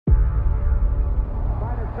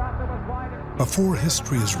Before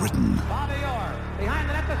history is written,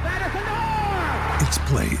 it's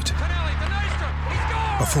played.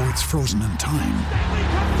 Before it's frozen in time,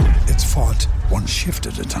 it's fought one shift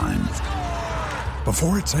at a time.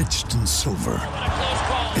 Before it's etched in silver,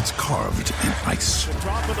 it's carved in ice.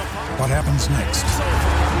 What happens next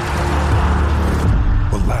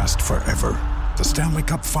will last forever. The Stanley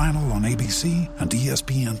Cup Final on ABC and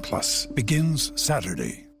ESPN Plus begins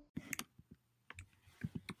Saturday.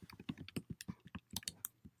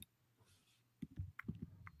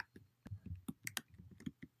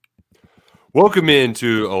 Welcome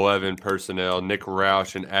into 11 Personnel. Nick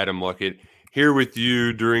Roush and Adam Luckett here with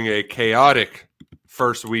you during a chaotic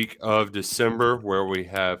first week of December where we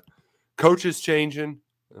have coaches changing,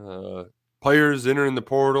 players entering the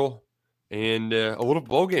portal, and a little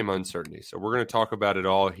bowl game uncertainty. So we're going to talk about it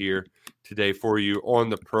all here today for you on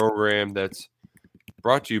the program that's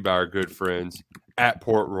brought to you by our good friends at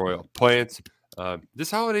Port Royal Plants. This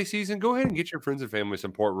holiday season, go ahead and get your friends and family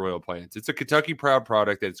some Port Royal plants. It's a Kentucky proud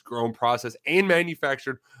product that's grown, processed, and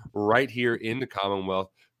manufactured right here in the Commonwealth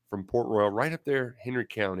from Port Royal, right up there, Henry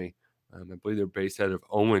County. I believe they're based out of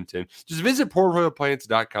Owenton. Just visit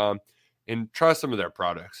portroyalplants.com and try some of their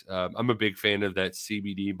products. I'm a big fan of that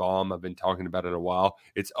CBD balm. I've been talking about it a while.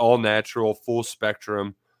 It's all natural, full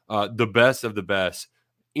spectrum, the best of the best.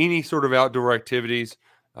 Any sort of outdoor activities,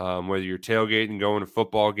 whether you're tailgating, going to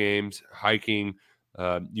football games, hiking,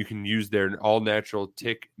 you can use their all-natural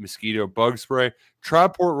tick mosquito bug spray. Try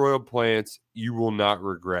Port Royal Plants. You will not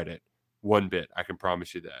regret it one bit. I can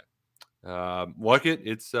promise you that. Luckett,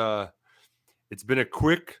 it's been a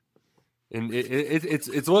quick and it's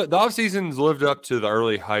the offseason's lived up to the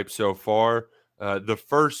early hype so far.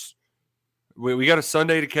 We got a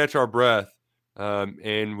Sunday to catch our breath,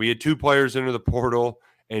 and we had two players enter the portal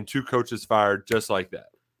and two coaches fired just like that.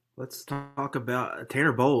 Let's talk about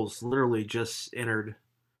Tanner Bowles literally just entered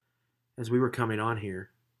as we were coming on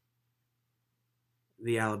here.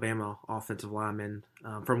 The Alabama offensive lineman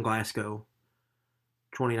from Glasgow,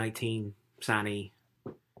 2019 signee.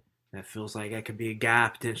 That feels like that could be a guy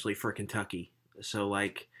potentially for Kentucky. So,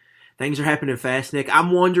 like, things are happening fast, Nick.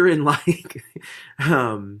 I'm wondering, like,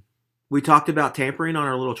 we talked about tampering on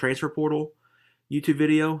our little transfer portal YouTube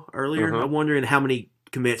video earlier. I'm wondering how many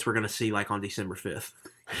commits we're going to see, like, on December 5th.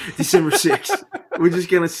 December 6th. We're just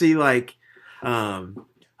going to see, like,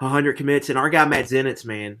 100 commits. And our guy, Matt Zenitz,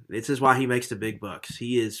 man, this is why he makes the big bucks.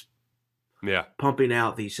 He is pumping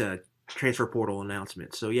out these transfer portal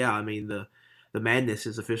announcements. So, yeah, I mean, the madness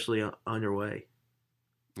is officially underway.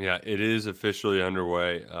 Yeah, it is officially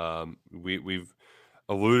underway. We've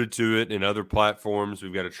alluded to it in other platforms.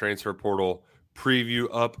 We've got a transfer portal preview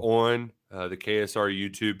up on the KSR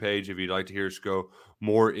YouTube page. If you'd like to hear us go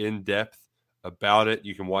more in depth about it,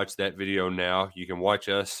 you can watch that video now. You can watch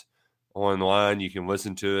us online. You can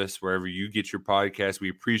listen to us wherever you get your podcast. We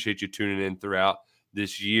appreciate you tuning in throughout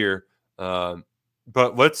this year.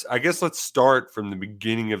 But let's start from the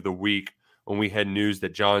beginning of the week when we had news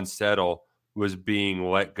that John Settle was being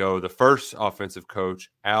let go, the first offensive coach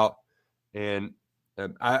out. And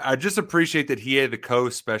I just appreciate that he had the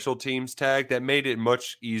co-special teams tag. That made it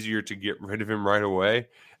much easier to get rid of him right away.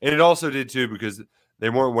 And it also did too, because they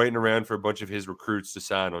weren't waiting around for a bunch of his recruits to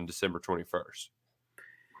sign on December 21st.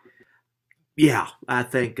 Yeah, I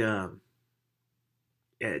think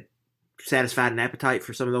it satisfied an appetite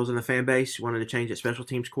for some of those in the fan base who wanted to change its special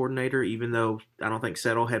teams coordinator, even though I don't think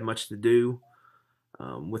Settle had much to do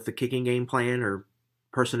with the kicking game plan or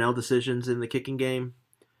personnel decisions in the kicking game.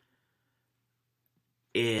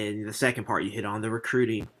 And the second part you hit on, the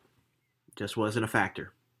recruiting, just wasn't a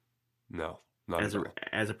factor. No, not as at all.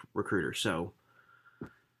 As a recruiter. So,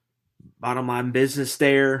 bottom line business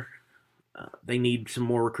there. They need some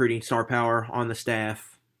more recruiting star power on the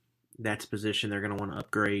staff. That's a position they're going to want to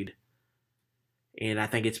upgrade. And I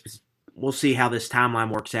think we'll see how this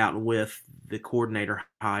timeline works out with the coordinator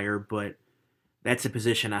hire, but that's a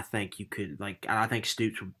position I think you could, like, I think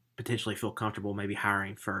Stoops would potentially feel comfortable maybe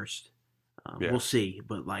hiring first. We'll see,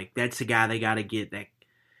 but like that's the guy they got to get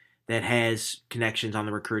that has connections on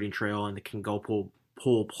the recruiting trail and that can go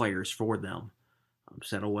pull players for them.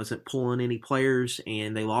 Settle wasn't pulling any players,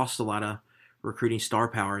 and they lost a lot of recruiting star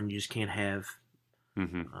power, and you just can't have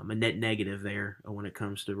a net negative there when it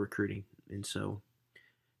comes to recruiting. And so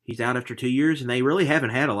he's out after 2 years, and they really haven't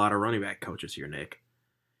had a lot of running back coaches here, Nick.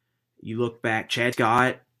 You look back, Chad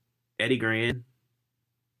Scott, Eddie Gran,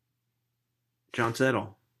 John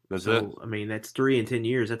Settle. That's it. I mean, that's 3 in 10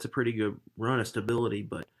 years. That's a pretty good run of stability,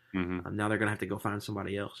 but now they're going to have to go find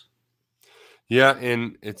somebody else. Yeah,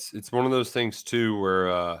 and it's one of those things, too,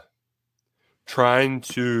 where trying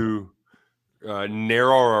to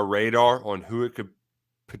narrow our radar on who it could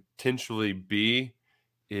potentially be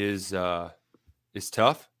is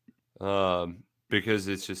tough, because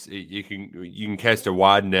it's just you can cast a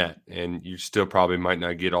wide net and you still probably might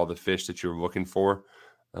not get all the fish that you're looking for.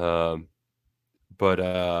 But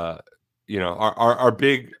our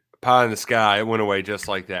big pie in the sky, it went away just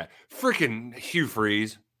like that. Freaking Hugh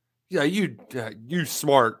Freeze, yeah, you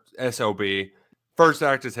smart SOB. First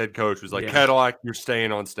act as head coach was like, Cadillac, you're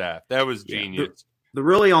staying on staff. That was genius. The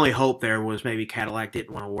really only hope there was maybe Cadillac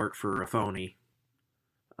didn't want to work for a phony.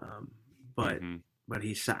 But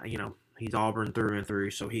he's he's Auburn through and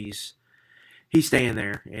through, so he's staying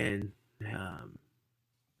there. And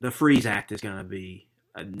the Freeze Act is going to be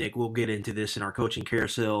Nick. We'll get into this in our coaching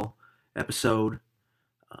carousel episode,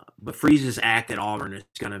 but Freeze's act at Auburn is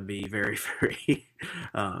going to be very, very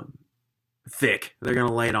thick. They're going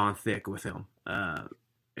to lay it on thick with him,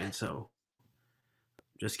 and so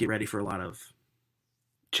just get ready for a lot of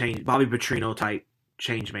change, Bobby Petrino type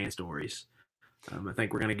change man stories. I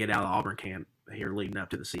think we're going to get out of Auburn camp here leading up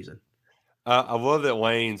to the season. I love that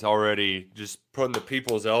Lane's already just putting the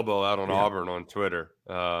people's elbow out on Auburn on Twitter.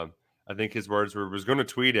 I think his words were, was going to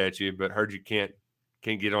tweet at you, but heard you can't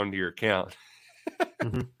get onto your account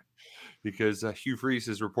because Hugh Freeze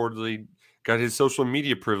has reportedly got his social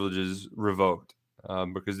media privileges revoked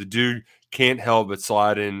because the dude can't help but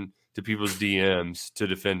slide in to people's DMs to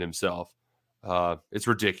defend himself. It's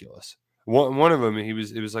ridiculous. One of them, it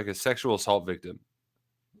was like a sexual assault victim.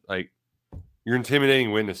 Like, you're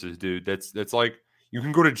intimidating witnesses, dude. That's like, you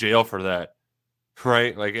can go to jail for that,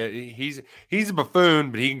 right? Like, he's a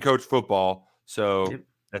buffoon, but he can coach football. So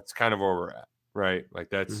that's kind of where we're at, right?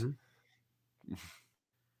 Like, that's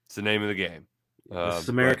it's the name of the game. This is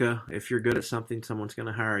America. If you're good at something, someone's going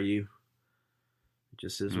to hire you. It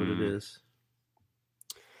just is what it is.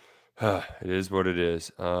 It is what it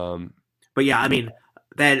is. But yeah, I mean,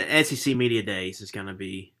 that SEC Media Days is going to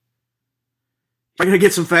be. We're going to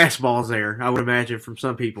get some fastballs there, I would imagine, from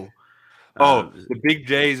some people. The big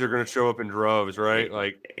J's are going to show up in droves, right?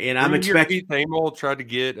 Like, and I'm expecting. Keith Thamel tried to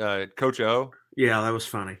get Coach O. Yeah, that was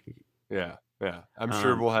funny. Yeah. I'm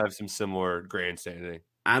sure we'll have some similar grandstanding.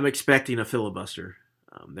 I'm expecting a filibuster.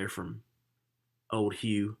 They're from old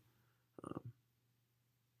Hugh.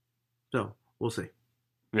 So we'll see.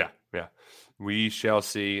 Yeah. We shall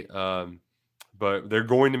see. But they're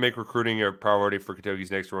going to make recruiting a priority for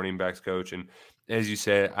Kentucky's next running backs coach. And as you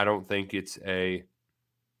said, I don't think it's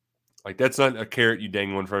that's not a carrot you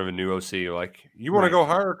dangle in front of a new OC. Like, you want to go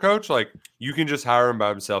hire a coach? Like, you can just hire him by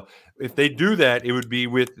himself. If they do that, it would be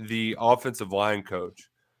with the offensive line coach.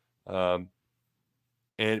 But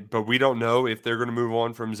we don't know if they're going to move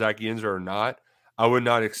on from Zach Yenser or not. I would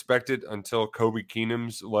not expect it until Kobe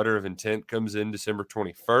Keenum's letter of intent comes in December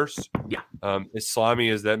 21st. Yeah. As slimy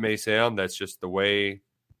as that may sound, that's just the way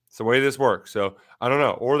this works. So I don't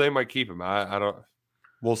know. Or they might keep him. I don't.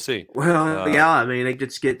 We'll see. Well, I mean, it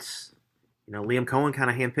just gets, Liam Cohen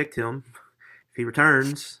kind of handpicked him. If he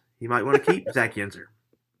returns, he might want to keep Zach Yenser.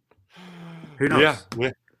 Who knows?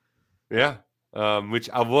 Yeah.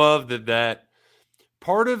 Which I love that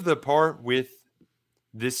part with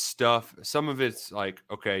this stuff, some of it's like,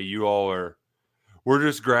 okay, we're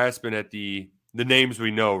just grasping at the names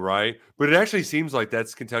we know, right? But it actually seems like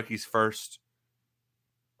that's Kentucky's first.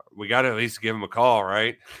 We got to at least give them a call,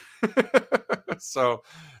 right? So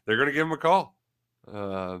they're going to give them a call,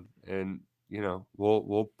 and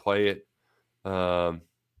we'll play it.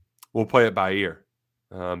 We'll play it by ear.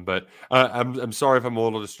 But I'm sorry if I'm a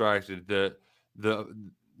little distracted.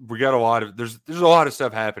 We got a lot of there's a lot of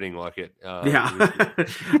stuff happening like it.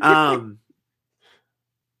 The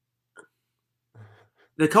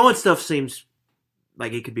Cohen stuff seems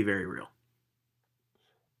like it could be very real.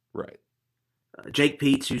 Right. Jake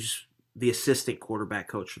Peets, who's the assistant quarterback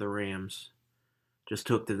coach for the Rams, just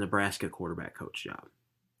took the Nebraska quarterback coach job.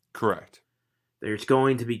 Correct. There's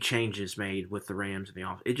going to be changes made with the Rams in the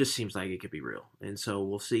office. It just seems like it could be real. And so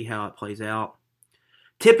we'll see how it plays out.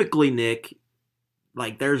 Typically, Nick,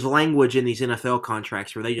 like, there's language in these NFL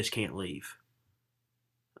contracts where they just can't leave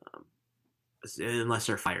unless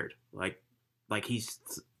they're fired. Like it's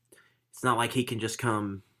not like he can just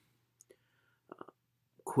come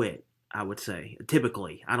quit, I would say.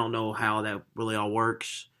 Typically. I don't know how that really all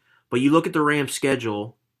works. But you look at the Rams'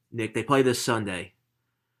 schedule, Nick, they play this Sunday.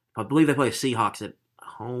 I believe they play the Seahawks at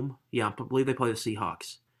home. Yeah, I believe they play the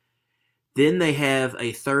Seahawks. Then they have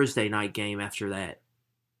a Thursday night game after that.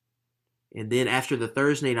 And then after the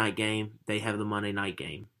Thursday night game, they have the Monday night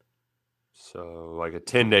game. So like a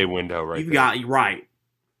 10-day window, right? Right.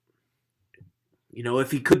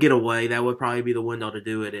 If he could get away, that would probably be the window to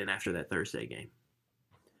do it in after that Thursday game.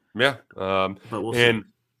 Yeah. But we'll see. And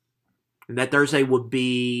that Thursday would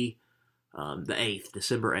be the 8th,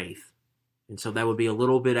 December 8th. And so that would be a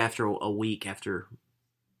little bit after a week after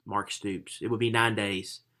Mark Stoops. It would be 9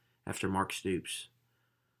 days after Mark Stoops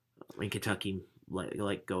in Kentucky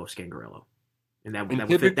let go of Scangarello. And that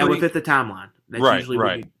would fit the timeline. That's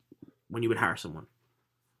usually when you would hire someone.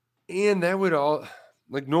 And that would all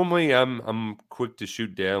like normally I'm quick to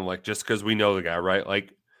shoot down like just because we know the guy, right?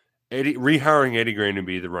 Like rehiring Eddie Gran to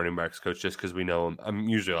be the running backs coach just because we know him. I'm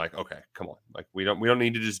usually like, okay, come on, like we don't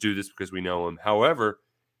need to just do this because we know him. However,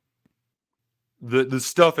 the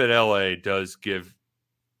stuff at LA does give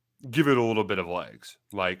it a little bit of legs.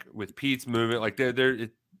 Like with Pete's movement, like the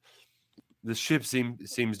ship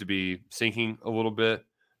seems to be sinking a little bit.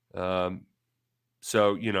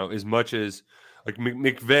 So as much as like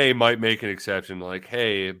McVay might make an exception, like,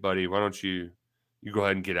 hey, buddy, why don't you go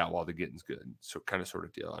ahead and get out while the getting's good? So kind of sort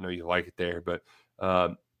of deal. I know you like it there, but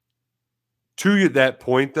to that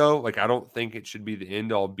point though, like I don't think it should be the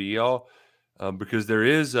end all be all because there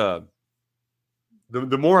is the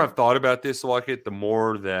more I've thought about this, like it, the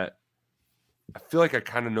more that I feel like I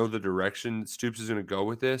kind of know the direction Stoops is going to go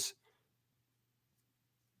with this,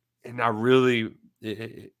 and I really,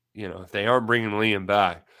 if they aren't bringing Liam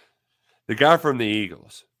back. The guy from the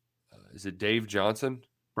Eagles, is it Dave Johnson?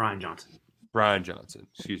 Brian Johnson.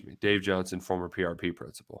 Excuse me. Dave Johnson, former PRP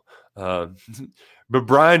principal. But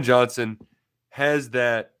Brian Johnson has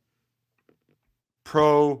that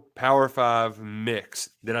pro Power 5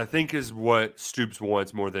 mix that I think is what Stoops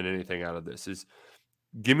wants more than anything out of this is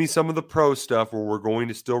give me some of the pro stuff where we're going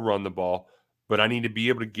to still run the ball, but I need to be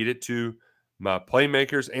able to get it to my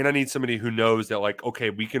playmakers, and I need somebody who knows that, like,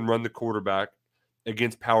 okay, we can run the quarterback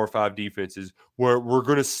against Power 5 defenses where we're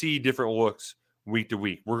going to see different looks week to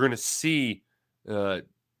week. We're going to see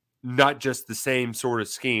not just the same sort of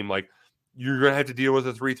scheme. Like you're going to have to deal with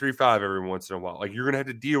a 3-3-5 every once in a while. Like you're going to have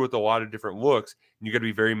to deal with a lot of different looks, and you got to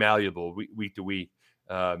be very malleable week to week.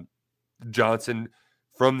 Johnson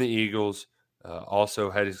from the Eagles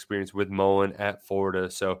also had experience with Mullen at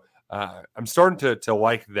Florida. So I'm starting to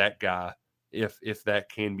like that guy if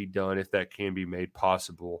that can be done, if that can be made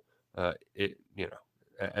possible.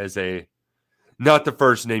 As a not the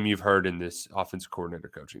first name you've heard in this offensive coordinator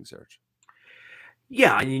coaching search.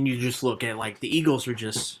 Yeah, I mean, you just look at like the Eagles are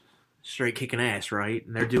just straight kicking ass, right?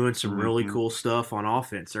 And they're doing some really cool stuff on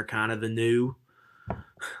offense. They're kind of the new,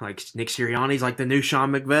 like Nick Sirianni's like the new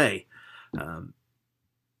Sean McVay. And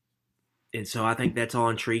so I think that's all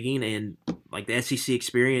intriguing, and like the SEC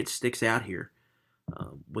experience sticks out here.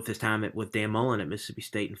 With his time with Dan Mullen at Mississippi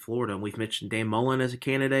State and Florida. And we've mentioned Dan Mullen as a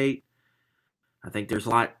candidate. I think there's a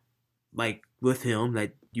lot like with him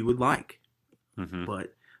that you would like. Mm-hmm.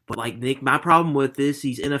 But like Nick, my problem with these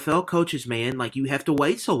NFL coaches, man, like you have to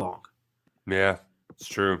wait so long. Yeah, it's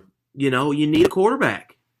true. You need a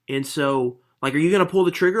quarterback. And so like, are you going to pull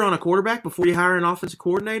the trigger on a quarterback before you hire an offensive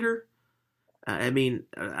coordinator? I mean,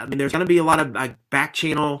 there's going to be a lot of back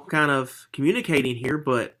channel kind of communicating here,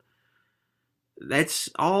 but that's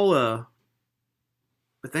all the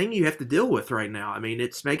thing you have to deal with right now. I mean,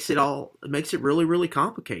 it makes it really, really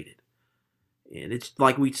complicated. And it's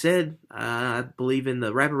like we said, I believe in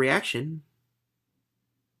the Rapid Reaction,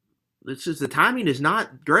 the timing is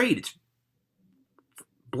not great.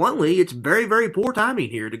 It's very, very poor timing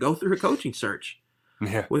here to go through a coaching search.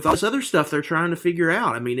 Yeah. With all this other stuff they're trying to figure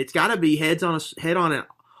out. I mean, it's got to be head on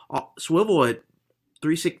a swivel at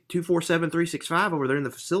 247, 365 over there in the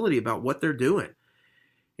facility about what they're doing.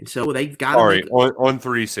 And so they've got to on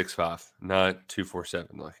 365, not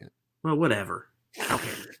 247 like it. Well, whatever. Okay.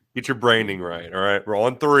 Get your branding right, all right? We're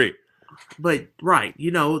on 3. But right,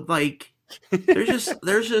 like there's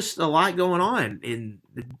just a lot going on, and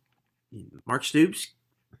Mark Stoops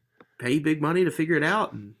paid big money to figure it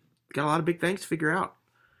out, and got a lot of big things to figure out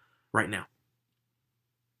right now.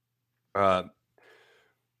 A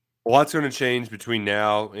lot's going to change between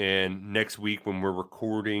now and next week when we're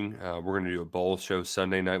recording. We're going to do a bowl show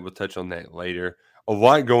Sunday night. We'll touch on that later. A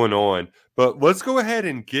lot going on, but let's go ahead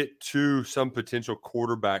and get to some potential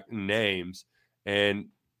quarterback names. And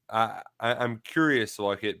I'm curious to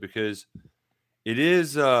like it because it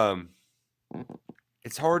is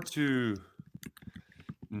it's hard to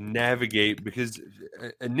navigate because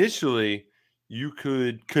initially you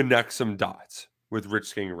could connect some dots with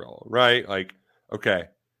Rich Scangarello, right? Like, okay,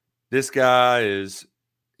 this guy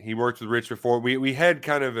he worked with Rich before. We had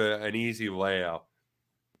kind of an easy layout.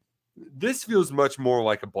 This feels much more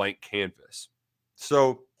like a blank canvas.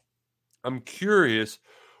 So I'm curious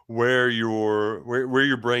where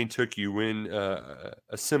your brain took you when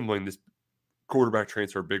assembling this quarterback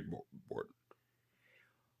transfer big board.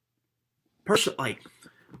 Personally,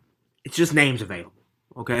 it's just names available.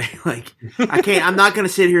 Okay, like I'm not going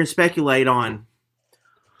to sit here and speculate on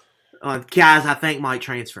guys I think might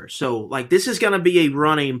transfer. So like this is going to be a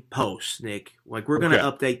running post, Nick. Like we're going to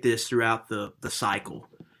update this throughout the cycle.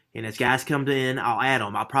 And as guys come in, I'll add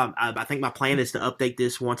them. I think my plan is to update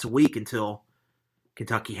this once a week until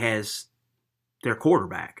Kentucky has their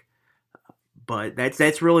quarterback. But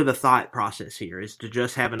that's really the thought process here, is to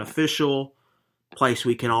just have an official place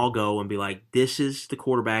we can all go and be like, this is the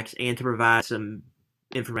quarterbacks, and to provide some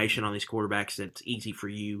information on these quarterbacks that's easy for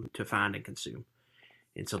you to find and consume.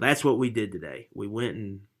 And so that's what we did today. We went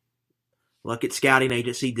and Luckett Scouting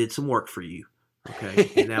Agency did some work for you.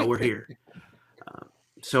 Okay, and now we're here.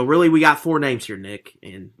 So really, we got 4 names here, Nick,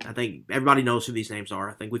 and I think everybody knows who these names are.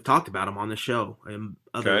 I think we've talked about them on the show and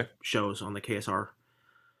other shows on the KSR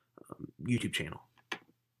YouTube channel.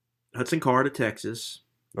 Hudson Card of Texas.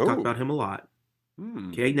 We talked about him a lot.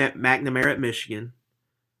 Cade McNamara at Michigan.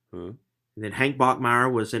 And then Hank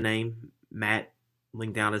Bachmeier was a name Matt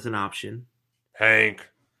linked down as an option. Hank.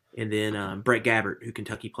 And then Brett Gabbert, who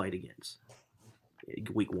Kentucky played against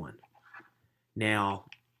week 1. Now,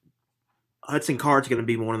 Hudson Card's going to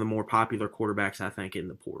be one of the more popular quarterbacks, I think, in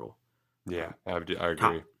the portal. Yeah, I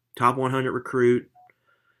agree. Top 100 recruit.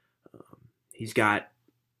 He's got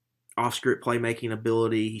off-script playmaking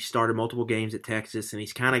ability. He started multiple games at Texas, and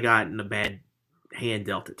he's kind of gotten a bad hand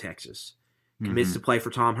dealt at Texas. Commits to play for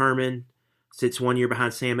Tom Herman. Sits 1 year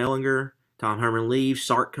behind Sam Ehlinger. Tom Herman leaves.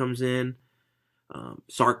 Sark comes in.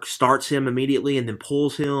 Sark starts him immediately and then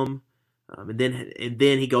pulls him. And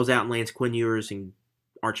then he goes out and lands Quinn Ewers and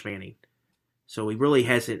Arch Manning. So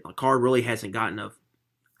Card really hasn't gotten a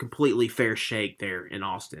completely fair shake there in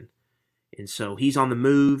Austin. And so he's on the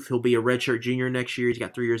move. He'll be a redshirt junior next year. He's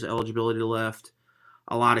got 3 years of eligibility left.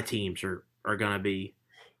 A lot of teams are going to be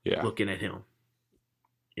looking at him.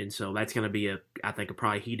 And so that's going to be I think a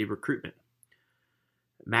probably heated recruitment.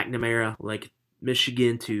 McNamara, like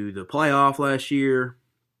Michigan to the playoff last year.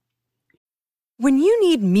 When you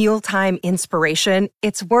need mealtime inspiration,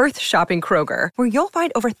 it's worth shopping Kroger, where you'll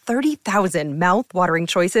find over 30,000 mouth-watering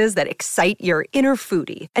choices that excite your inner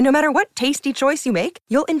foodie. And no matter what tasty choice you make,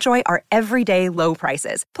 you'll enjoy our everyday low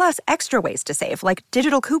prices, plus extra ways to save, like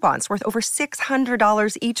digital coupons worth over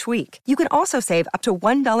 $600 each week. You can also save up to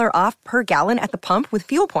 $1 off per gallon at the pump with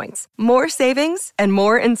fuel points. More savings and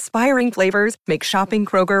more inspiring flavors make shopping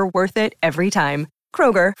Kroger worth it every time.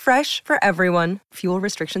 Kroger, fresh for everyone. Fuel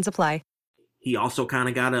restrictions apply. He also kind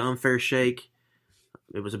of got an unfair shake.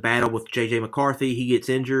 It was a battle with J.J. McCarthy. He gets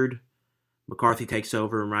injured. McCarthy takes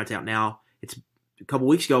over and rides out. Now, it's a couple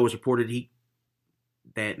weeks ago it was reported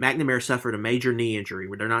that McNamara suffered a major knee injury,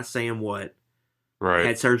 where they're not saying what. Right.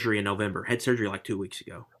 Had surgery in November. Had surgery like 2 weeks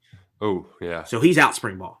ago. Oh, yeah. So he's out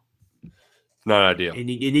spring ball. Not ideal. And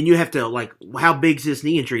then you have to, like, how big's this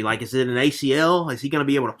knee injury? Like, is it an ACL? Is he going to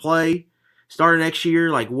be able to play starting next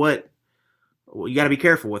year? Like, what? Well, you got to be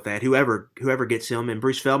careful with that. Whoever gets him, and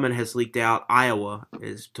Bruce Feldman has leaked out Iowa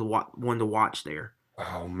is one to watch there.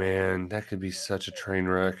 Oh man, that could be such a train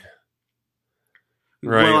wreck.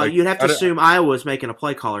 Right? Well, you'd have to assume Iowa's making a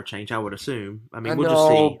play caller change. I would assume. I mean, we'll just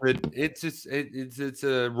see. But it's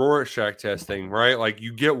a Rorschach test thing, right? Like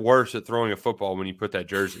you get worse at throwing a football when you put that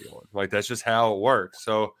jersey on. Like that's just how it works.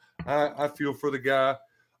 So I feel for the guy.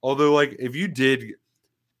 Although, like, if you did,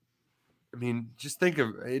 I mean, just think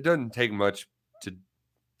of it. Doesn't take much.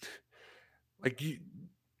 It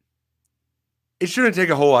shouldn't take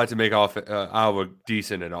a whole lot to make Iowa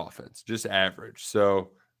decent at offense, just average.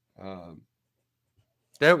 So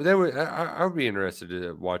that would I would be interested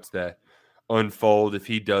to watch that unfold if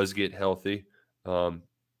he does get healthy.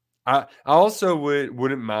 I also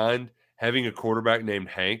wouldn't mind having a quarterback named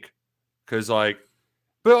Hank, because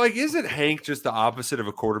isn't Hank just the opposite of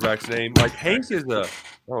a quarterback's name? Like Hank is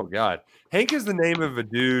Hank is the name of a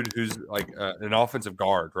dude who's like an offensive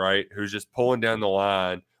guard, right? Who's just pulling down the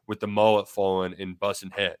line with the mullet flowing and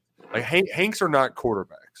busting head. Like Hanks are not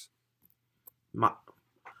quarterbacks. Mike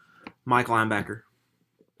linebacker.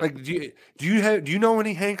 Like, do you know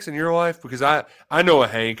any Hanks in your life? Because I know a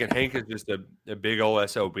Hank, and Hank is just a big old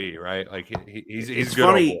SOB, right? Like he's good.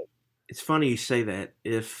 Funny. It's funny you say that.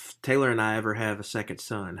 If Taylor and I ever have a second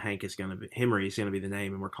son, Henry is going to be the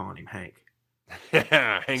name, and we're calling him Hank.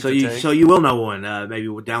 So you will know one maybe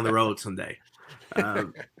down the road someday.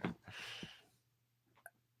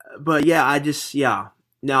 But yeah,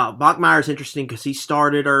 Now Bachmeier's interesting because he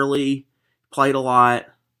started early, played a lot,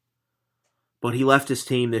 but he left his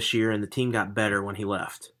team this year, and the team got better when he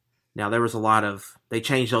left. Now there was they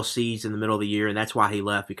changed those C's in the middle of the year, and that's why he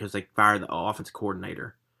left, because they fired the offensive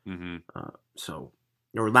coordinator. Mm-hmm.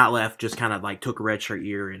 Or not left, just kind of like took a redshirt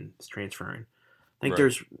year and is transferring. I think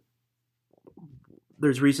there's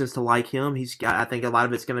there's reasons to like him. I think a lot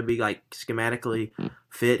of it's going to be like schematically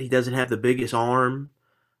fit. He doesn't have the biggest arm,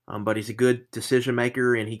 but he's a good decision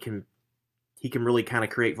maker, and he can really kind of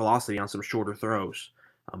create velocity on some shorter throws.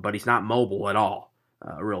 But he's not mobile at all,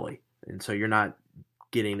 really. And so you're not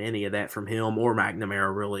getting any of that from him or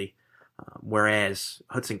McNamara, really. Whereas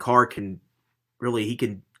Hudson Card can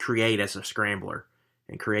create as a scrambler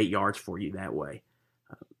and create yards for you that way.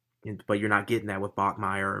 But you're not getting that with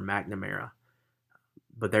Bachmeier or McNamara.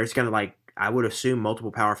 But there's going to, I would assume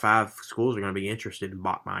multiple Power 5 schools are going to be interested in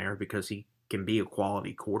Bachmeier because he can be a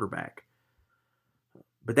quality quarterback.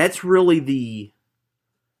 But that's really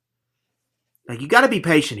you got to be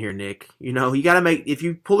patient here, Nick. You got to if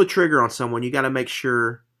you pull the trigger on someone, you got to make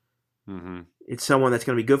sure it's someone that's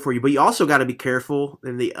going to be good for you. But you also got to be careful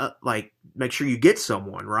and make sure you get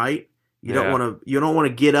someone, right? You don't want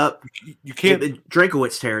to get up. You can't in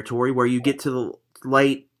Drinkowitz territory where you get to the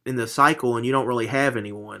late in the cycle and you don't really have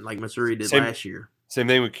anyone like Missouri did last year. Same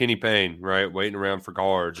thing with Kenny Payne, right? Waiting around for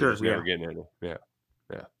guards, sure, and never getting any. Yeah.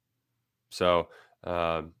 So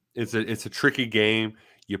it's a tricky game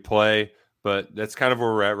you play, but that's kind of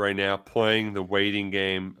where we're at right now. Playing the waiting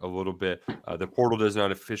game a little bit. The portal does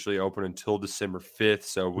not officially open until December 5th,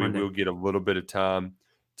 so we will get a little bit of time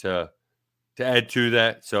to add to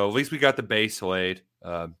that. So at least we got the base laid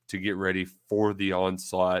to get ready for the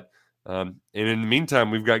onslaught. And in the meantime,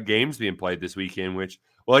 we've got games being played this weekend, which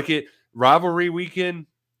rivalry weekend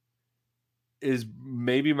is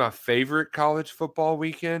maybe my favorite college football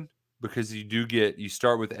weekend because you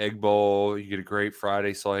start with Egg Bowl, you get a great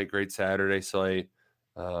Friday slate, great Saturday slate.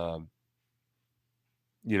 I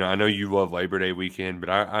know you love Labor Day weekend, but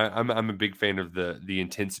I'm a big fan of the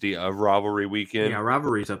intensity of rivalry weekend. Yeah,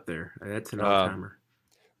 rivalry's up there. That's an all-timer.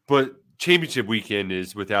 But championship weekend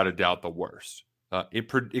is without a doubt the worst.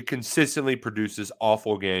 It consistently produces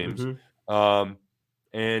awful games.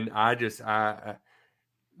 And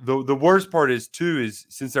the worst part is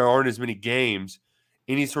since there aren't as many games,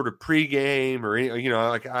 any sort of pregame or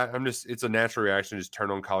it's a natural reaction to just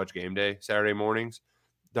turn on College Game Day Saturday mornings.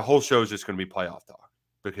 The whole show is just going to be playoff talk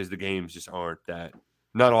because the games just aren't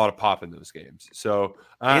not a lot of pop in those games. So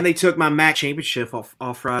and they took my MAC championship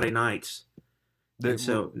off Friday nights.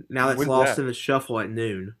 So now it's lost in the shuffle at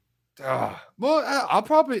noon. Well, I'll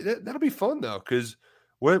probably that'll be fun though because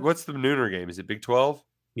what's the nooner game? Is it Big 12?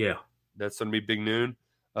 Yeah, that's going to be big noon.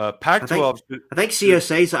 Pac-12. I think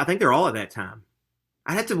CSA's. I think they're all at that time.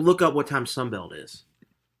 I'd have to look up what time Sunbelt is.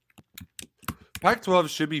 Pac-12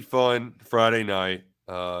 should be fun Friday night.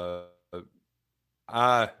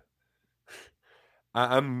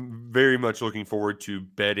 I'm very much looking forward to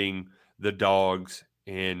betting the dogs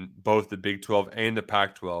in both the Big 12 and the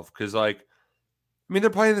Pac-12 because, they're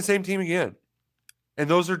playing the same team again. And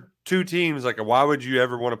those are two teams, why would you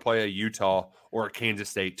ever want to play a Utah or a Kansas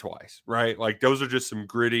State twice, right? Those are just some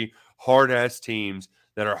gritty, hard-ass teams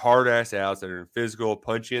that are hard-ass outs, that are physical,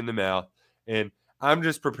 punch you in the mouth. And I'm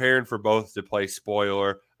just preparing for both to play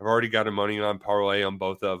spoiler. I've already got a money on parlay on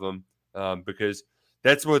both of them because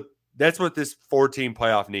that's what this 4-team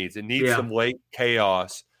playoff needs. It needs some late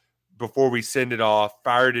chaos before we send it off,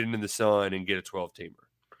 fire it into the sun, and get a 12-teamer.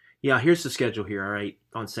 Yeah, here's the schedule here, all right,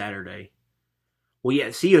 on Saturday. Well, yeah,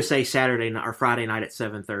 CUSA Saturday or Friday night at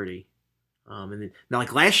 7:30. And then, now,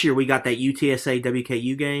 last year, we got that UTSA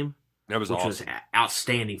WKU game. That was awesome. Which was an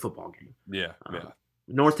outstanding football game. Yeah.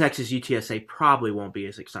 North Texas UTSA probably won't be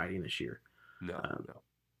as exciting this year. No.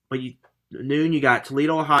 But noon, you got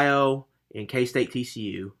Toledo, Ohio, and K-State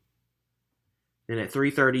TCU. Then at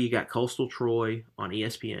 3:30, you got Coastal Troy on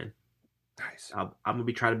ESPN. Nice. I'm going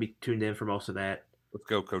to trying to be tuned in for most of that. Let's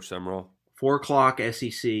go, Coach Summerall. 4 o'clock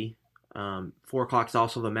SEC. 4 o'clock is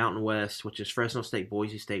also the Mountain West, which is Fresno State,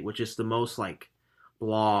 Boise State, which is the most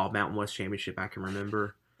blah Mountain West championship I can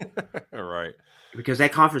remember. All right. Because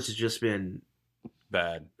that conference has just been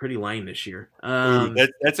bad, pretty lame this year.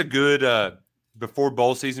 That's a good before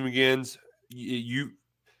bowl season begins.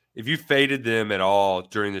 If you faded them at all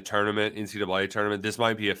during the tournament, NCAA tournament, this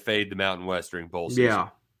might be a fade the Mountain West during bowl season. Yeah.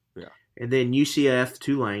 And then UCF,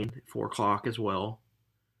 Tulane, at 4 o'clock as well.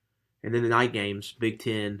 And then the night games, Big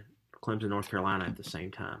Ten, Clemson, North Carolina at the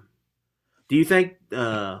same time. Do you think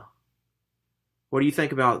what do you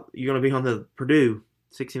think about you're going to be on the Purdue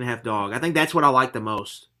 16.5 dog? I think that's what I like the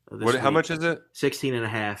most. How much is it?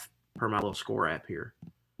 16.5 per my little score app here.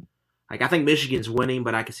 I think Michigan's winning,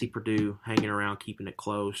 but I can see Purdue hanging around, keeping it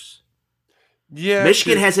close. Yeah,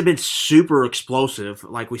 Michigan hasn't been super explosive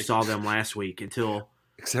like we saw them last week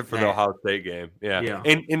except for the Ohio State game. Yeah.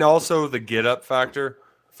 And also the get-up factor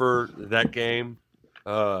for that game.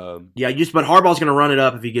 But Harbaugh's going to run it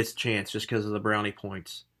up if he gets a chance just because of the brownie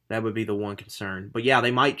points. That would be the one concern. But yeah,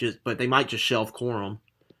 they might just shelve Corum.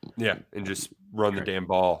 Yeah, and just run the damn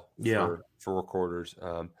ball for 4 quarters.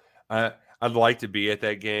 I'd like to be at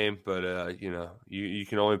that game, but you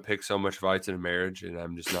can only pick so much fights in a marriage, and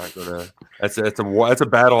I'm just not gonna. That's a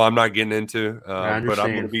battle I'm not getting into. But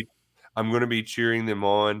I'm gonna be cheering them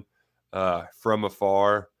on from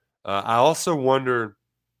afar. I also wonder.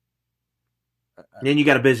 Then you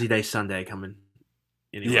got a busy day Sunday coming.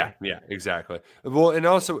 Anyway. Yeah, exactly. Well, and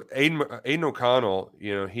also Aiden O'Connell,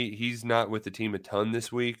 he's not with the team a ton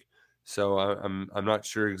this week, so I'm not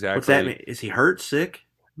sure exactly. What's that mean? Is he hurt, sick?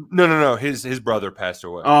 No. His brother passed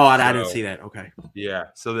away. Oh, I didn't see that. Okay. Yeah,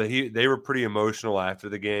 so they were pretty emotional after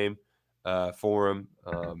the game for him.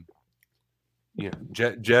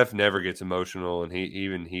 Jeff never gets emotional, and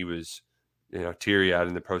he was teary eyed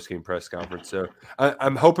in the post game press conference. So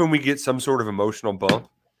I'm hoping we get some sort of emotional bump.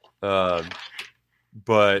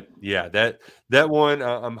 But yeah, that one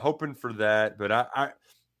I'm hoping for that. But I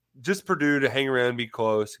just Purdue to hang around, be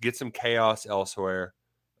close, get some chaos elsewhere.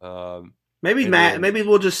 Maybe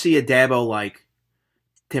we'll just see a Dabo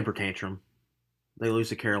temper tantrum. They lose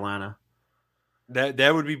to Carolina.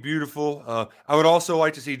 That would be beautiful. I would also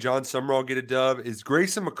like to see John Summerall get a dub. Is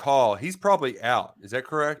Grayson McCall? He's probably out. Is that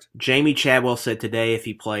correct? Jamie Chadwell said today if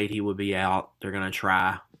he played, he would be out. They're going to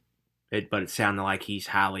try it, but it sounded like he's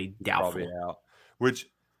highly doubtful. Probably out. Which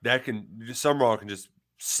Summerall can just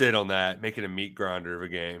sit on that, make it a meat grinder of a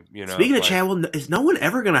game. Speaking of Chadwell, is no one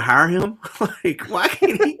ever going to hire him? Why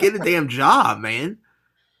can't he get a damn job, man?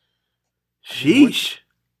 Sheesh.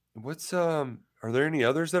 What's are there any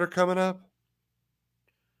others that are coming up?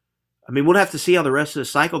 I mean, we'll have to see how the rest of the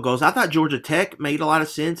cycle goes. I thought Georgia Tech made a lot of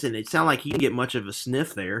sense, and it sounded like he didn't get much of a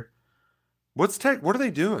sniff there. What's Tech? What are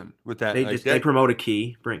they doing with that? They promoted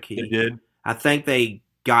Brent Key. They did. I think they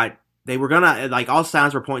were gonna all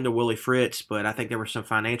signs were pointing to Willie Fritz, but I think there were some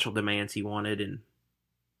financial demands he wanted, and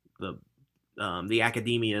the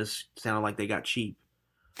academias sounded like they got cheap.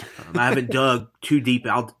 I haven't dug too deep.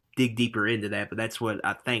 I'll dig deeper into that, but that's what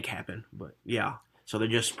I think happened. But yeah. So they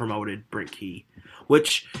just promoted Brent Key,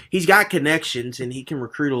 which he's got connections and he can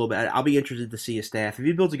recruit a little bit. I'll be interested to see his staff. If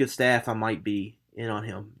he builds a good staff, I might be in on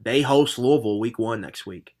him. They host Louisville week 1 next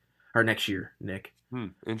year, Nick.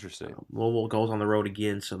 Interesting. Louisville goes on the road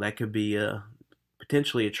again, so that could be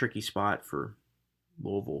potentially a tricky spot for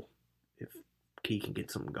Louisville if Key can get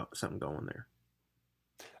something going there.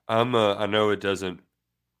 I know it doesn't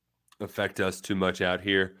affect us too much out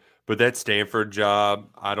here. But that Stanford job,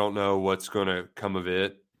 I don't know what's going to come of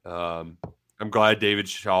it. I'm glad David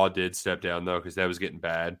Shaw did step down, though, because that was getting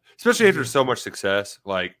bad, especially after so much success.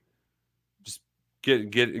 Just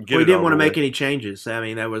get Well, he didn't want to make any changes. I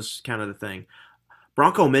mean, that was kind of the thing.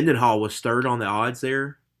 Bronco Mendenhall was third on the odds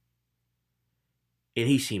there, and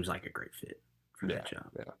he seems like a great fit for that job.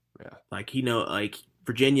 Yeah.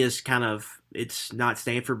 Virginia's kind of – it's not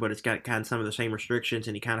Stanford, but it's got kind of some of the same restrictions,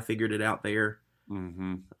 and he kind of figured it out there.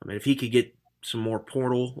 Mm-hmm. I mean, if he could get some more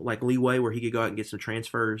portal leeway where he could go out and get some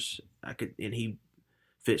transfers, and he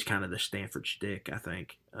fits kind of the Stanford shtick. I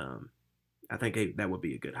think that would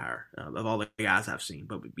be a good hire of all the guys I've seen.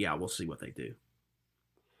 But yeah, we'll see what they do.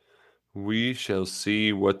 We shall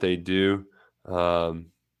see what they do.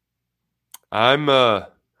 I'm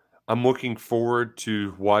looking forward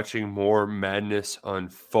to watching more madness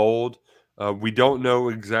unfold. We don't know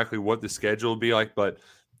exactly what the schedule will be like, but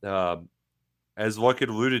as Luckett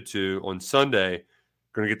alluded to, on Sunday,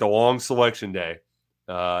 going to get the long selection day.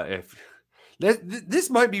 This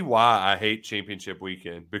might be why I hate championship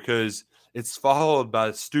weekend, because it's followed by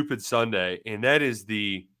a stupid Sunday, and that is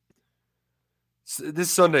this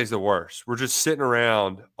Sunday's the worst. We're just sitting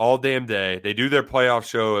around all damn day. They do their playoff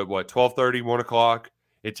show at 12:30, 1 o'clock.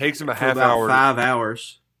 It takes them a half hour. 5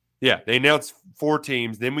 hours. Yeah, they announce 4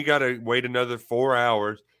 teams. Then we got to wait another 4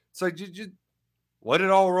 hours. It's like just let it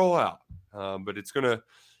all roll out. But it's gonna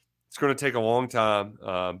take a long time.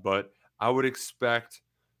 But I would expect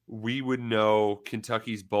we would know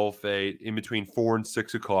Kentucky's bowl fate in between 4 and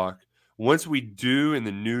 6 o'clock. Once we do, and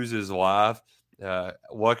the news is live,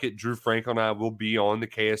 Luckett, Drew Franklin, and I will be on the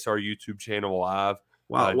KSR YouTube channel live,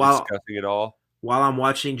 discussing it all while I'm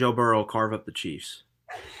watching Joe Burrow carve up the Chiefs.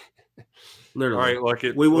 Literally. All right,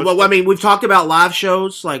 Luckett. We've talked about live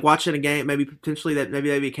shows, like watching a game, maybe that'd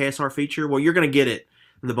be a KSR feature. Well, you're going to get it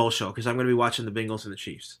in the bowl show because I'm going to be watching the Bengals and the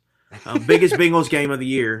Chiefs. Biggest Bengals game of the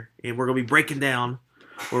year, and we're going to be breaking down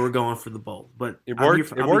where we're going for the bowl. But it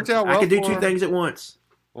worked out well. I could do 2 things at once.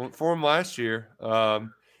 For him last year.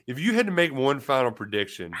 If you had to make one final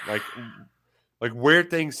prediction, like where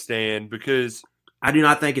things stand, because I do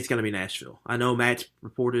not think it's going to be Nashville. I know Matt's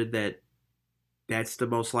reported that that's the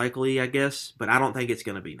most likely, I guess. But I don't think it's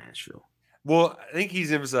going to be Nashville. Well, I think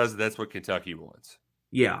he's emphasized that's what Kentucky wants.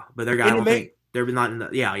 Yeah, but I don't think they're not in the.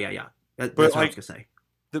 Yeah. That's what I was gonna say.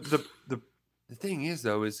 The thing is,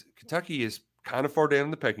 though, is Kentucky is kind of far down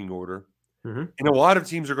in the pecking order, Mm-hmm. and a lot of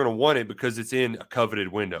teams are going to want it because it's in a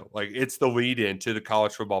coveted window. Like it's the lead-in to the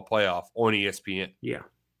college football playoff on ESPN. Yeah.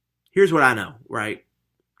 Here's what I know. Right.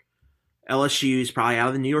 LSU is probably out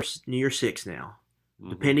of the New Year Six now. Mm-hmm.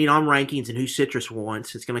 Depending on rankings and who Citrus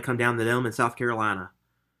wants, it's going to come down to them in South Carolina.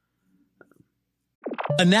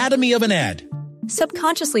 Anatomy of an ad.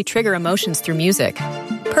 Subconsciously trigger emotions through music.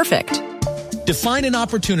 Perfect. Define an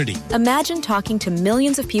opportunity. Imagine talking to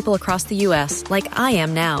millions of people across the U.S. like I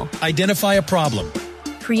am now. Identify a problem.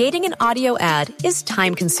 Creating an audio ad is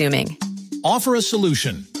time-consuming. Offer a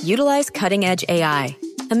solution. Utilize cutting-edge AI.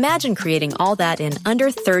 Imagine creating all that in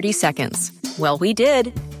under 30 seconds. Well, we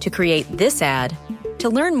did to create this ad. To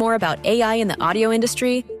learn more about AI in the audio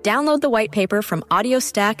industry, download the white paper from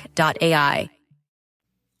audiostack.ai.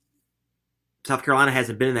 South Carolina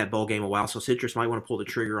hasn't been in that bowl game a while, so Citrus might want to pull the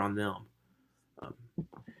trigger on them.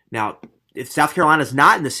 Now, if South Carolina's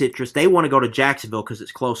not in the Citrus, they want to go to Jacksonville because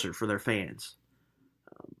it's closer for their fans.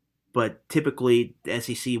 But typically, the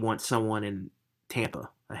SEC wants someone in Tampa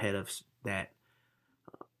ahead of that.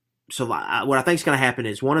 So what I think is going to happen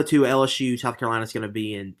is 1 or 2 LSU, South Carolina's going to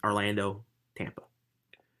be in Orlando, Tampa.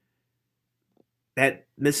 That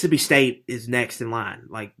Mississippi State is next in line.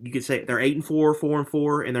 Like you could say, they're 8-4,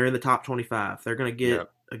 4-4, and they're in the top 25. They're going to get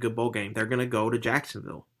a good bowl game. They're going to go to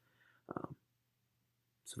Jacksonville.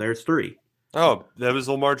 So there's 3. Oh, that was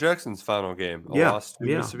Lamar Jackson's final game. Lost to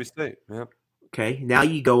Mississippi State. Yep. Okay, now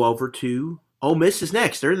you go over to Ole Miss is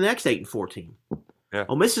next. They're the next 8-4 team. Yeah.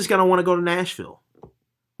 Ole Miss is going to want to go to Nashville,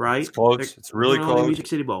 right? It's close. It's really close. Music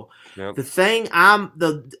City Bowl. Yep. The thing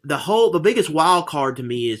the biggest wild card to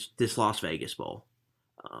me is this Las Vegas Bowl.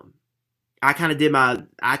 I kind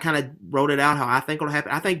of wrote it out how I think it'll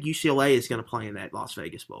happen. I think UCLA is going to play in that Las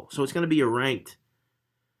Vegas Bowl, so it's going to be a ranked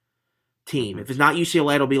team. If it's not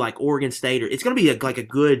UCLA, it'll be like Oregon State, or it's going to be like a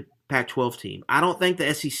good Pac-12 team. I don't think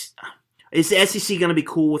the SEC is the SEC going to be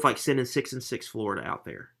cool with like sending 6-6 Florida out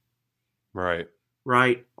there, right?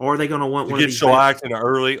 Or are they going to want to one get of these shellacked in an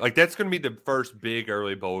early? Like that's going to be the first big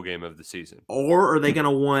early bowl game of the season. Or are they going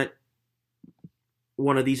to want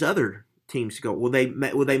one of these other teams to go? Will they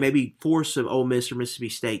maybe force some Ole Miss or Mississippi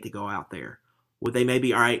State to go out there? Would they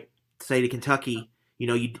maybe, all right, say to Kentucky,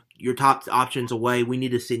 your top options away, we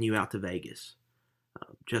need to send you out to Vegas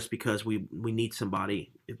just because we need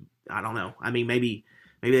somebody. I don't know. I mean, maybe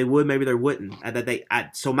they would, maybe they wouldn't.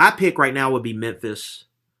 So my pick right now would be Memphis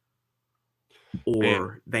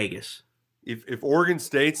or Vegas. If Oregon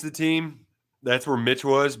State's the team, that's where Mitch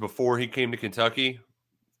was before he came to Kentucky.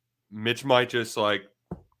 Mitch might just like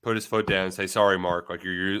put his foot down and say, sorry, Mark, like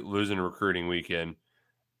you're losing a recruiting weekend.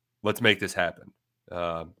 Let's make this happen.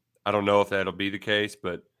 I don't know if that'll be the case,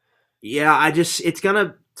 but yeah,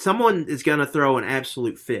 someone is gonna throw an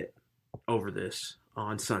absolute fit over this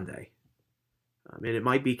on Sunday. And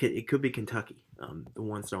it could be Kentucky, the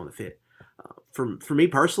one throwing the fit. For me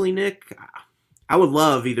personally, Nick, I would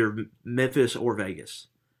love either Memphis or Vegas.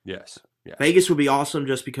 Yes. Vegas would be awesome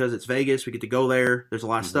just because it's Vegas. We get to go there. There's a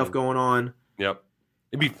lot of stuff going on. Yep.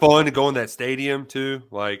 It'd be fun to go in that stadium too.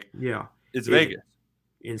 Like, yeah, it's Vegas.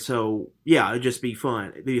 And so, yeah, it'd just be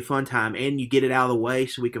fun. It'd be a fun time. And you get it out of the way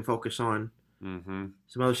so we can focus on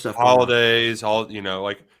some other stuff. Holidays,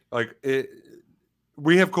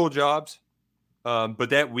 we have cool jobs. But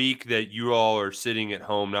that week that you all are sitting at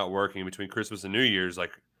home, not working between Christmas and New Year's,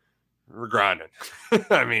 like we're grinding.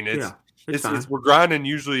 I mean, it's we're grinding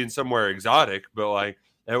usually in somewhere exotic, but like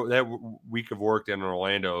that week of work down in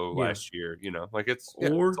Orlando last year, like it's a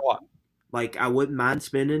lot. Like I wouldn't mind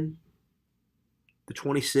spending the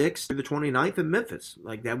 26th through the 29th in Memphis.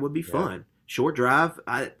 Like that would be fun. Short drive.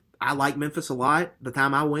 I like Memphis a lot. The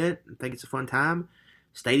time I went, I think it's a fun time.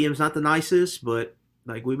 Stadium's not the nicest, but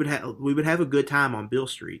like we would have a good time on Beale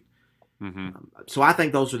Street. Mm-hmm. So I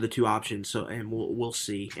think those are the 2 options. So and we'll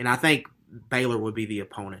see. And I think Baylor would be the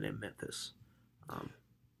opponent in Memphis.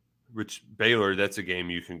 Which Baylor, that's a game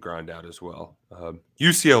you can grind out as well.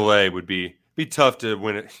 UCLA would be tough to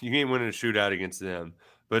win it. You ain't winning a shootout against them.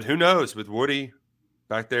 But who knows with Woody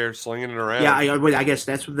back there slinging it around. Yeah, I guess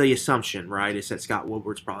that's the assumption, right? Is that Scott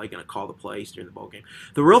Woodward's probably going to call the plays during the bowl game.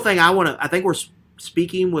 The real thing I think we're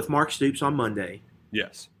speaking with Mark Stoops on Monday.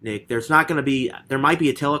 Yes. Nick, there might be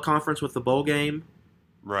a teleconference with the bowl game.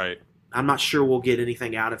 Right. I'm not sure we'll get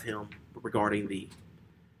anything out of him regarding the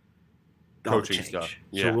coaching change. Stuff.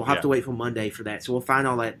 So we'll have to wait for Monday for that. So we'll find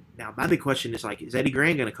all that. Now, my big question is is Eddie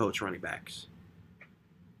Gran going to coach running backs?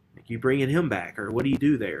 you bringing him back, or what do you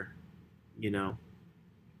do there?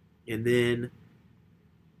 And then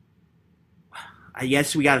I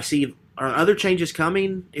guess we got to see, are other changes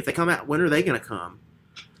coming? If they come out, when are they going to come?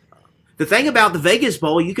 The thing about the Vegas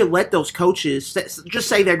Bowl, you can let those coaches just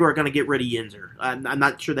say they're going to get rid of Yinzer. I'm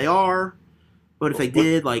not sure they are, but if they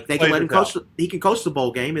did, like, they can let him coach. He can coach the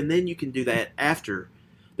bowl game, and then you can do that after.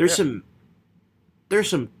 There's some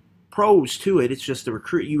pros to it. It's just the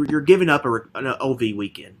recruit. You're giving up an OV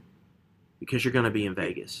weekend because you're going to be in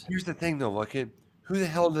Vegas. Here's the thing, though, Luckett. Who the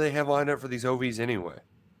hell do they have lined up for these OVs anyway?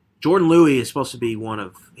 Jordan Louis is supposed to be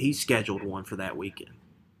he's scheduled one for that weekend.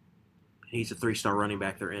 He's a 3-star running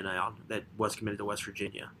back they're in now that was committed to West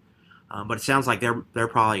Virginia. But it sounds like they're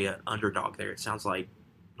probably an underdog there. It sounds like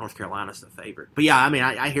North Carolina's the favorite. But, yeah, I mean,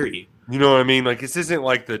 I hear you. You know what I mean? Like, this isn't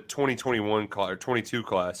like the 2021 class or 22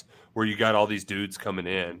 class where you got all these dudes coming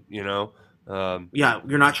in, Yeah,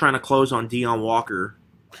 you're not trying to close on Deion Walker.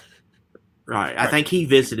 Right. I think he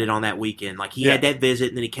visited on that weekend. Like, he had that visit,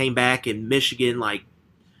 and then he came back, and Michigan, like,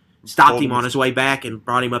 stopped him on his way back and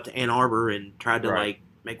brought him up to Ann Arbor and tried to,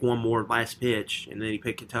 make one more last pitch, and then he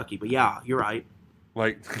picked Kentucky. But, yeah, you're right.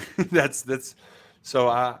 Like, that's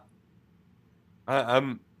so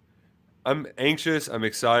I'm anxious. I'm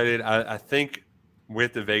excited. I think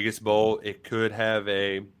with the Vegas Bowl, it could have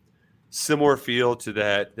a similar feel to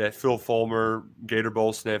that Phil Fulmer Gator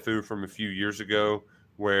Bowl snafu from a few years ago,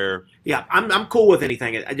 where I'm cool with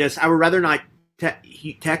anything. I would rather not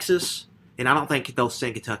Texas, and I don't think they'll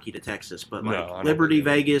send Kentucky to Texas, but Liberty,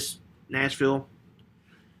 Vegas, Nashville.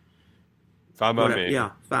 Fine by me.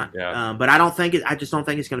 Yeah, fine. Yeah. But I just don't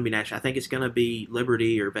think it's going to be Nashville. I think it's going to be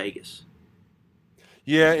Liberty or Vegas.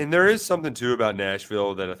 Yeah, and there is something too about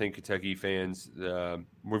Nashville that I think Kentucky fans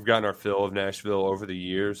we've gotten our fill of Nashville over the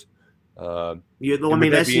years. The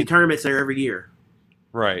SEC tournament's there every year,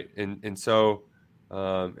 right? And so,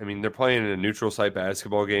 they're playing in a neutral site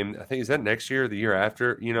basketball game. I think is that next year or the year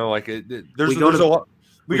after? There's a lot.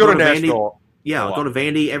 We go to Nashville. We'll go to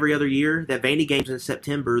Vandy every other year. That Vandy game's in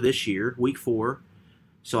September this year, week 4.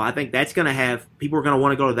 So I think that's going to have people are going to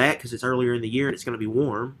want to go to that because it's earlier in the year and it's going to be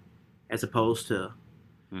warm, as opposed to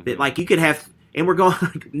like you could have. And we're going,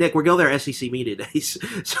 Nick. We're going there SEC media days,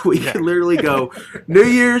 so we can literally go New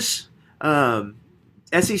Year's,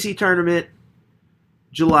 SEC tournament,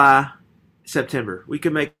 July, September. We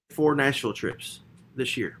could make 4 Nashville trips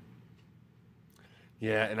this year.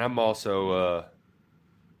 Yeah, and I'm also.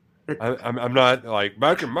 I'm not like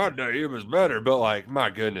back in my day it was better, but like my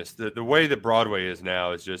goodness, the way that Broadway is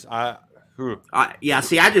now is just I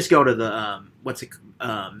just go to the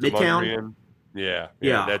Midtown. Yeah,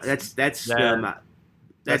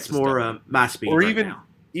 that's more my speed. Or right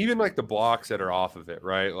even like the blocks that are off of it,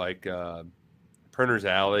 right? Like Printer's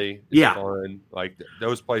Alley, fun. Like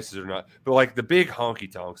those places are not, but like the big honky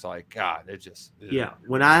tonks, like God, it just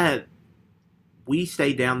When we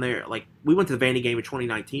stayed down there, like we went to the Vandy game in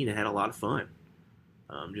 2019 and had a lot of fun.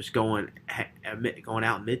 Just going out in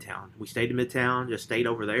Midtown. We stayed in Midtown, just stayed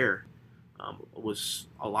over there. It was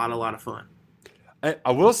a lot of fun.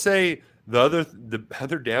 I will say the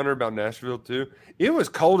other downer about Nashville too. It was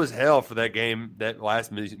cold as hell for that game, that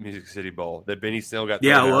last Music City Bowl that Benny Snell got.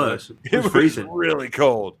 Yeah, it was. It was freezing, really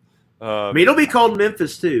cold. It'll be cold in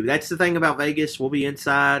Memphis too. That's the thing about Vegas. We'll be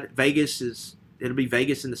inside. It'll be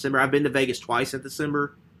Vegas in December. I've been to Vegas twice in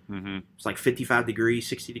December. Mm-hmm. It's like 55 degrees,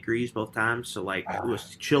 60 degrees both times. So, like, it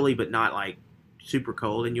was chilly, but not, like, super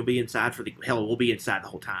cold. And you'll be inside we'll be inside the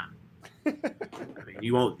whole time. I mean,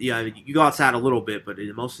 you won't, you go outside a little bit, but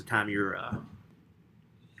most of the time you're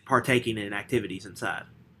partaking in activities inside.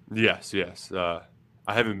 Yes. I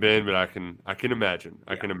haven't been, but I can imagine.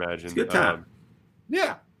 I can imagine. It's a good time.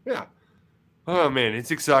 Yeah. Oh, man, it's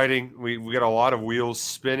exciting. We got a lot of wheels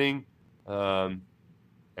spinning.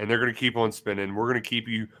 And they're going to keep on spinning. We're going to keep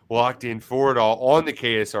you locked in for it all on the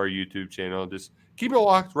KSR YouTube channel. Just keep it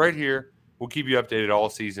locked right here. We'll keep you updated all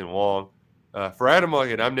season long. For Adam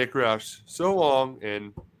Luckett, I'm Nick Roush. So long,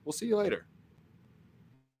 and we'll see you later.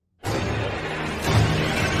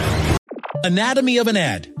 Anatomy of an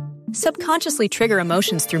ad. Subconsciously trigger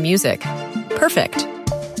emotions through music. Perfect.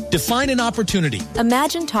 Define an opportunity.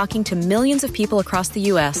 Imagine talking to millions of people across the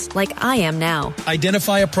U.S. like I am now.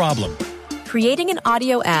 Identify a problem. Creating an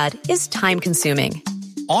audio ad is time-consuming.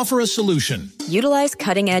 Offer a solution. Utilize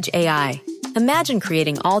cutting-edge AI. Imagine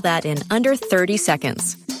creating all that in under 30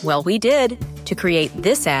 seconds. Well, we did to create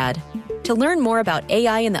this ad. To learn more about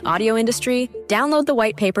AI in the audio industry, download the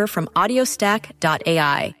white paper from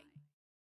audiostack.ai.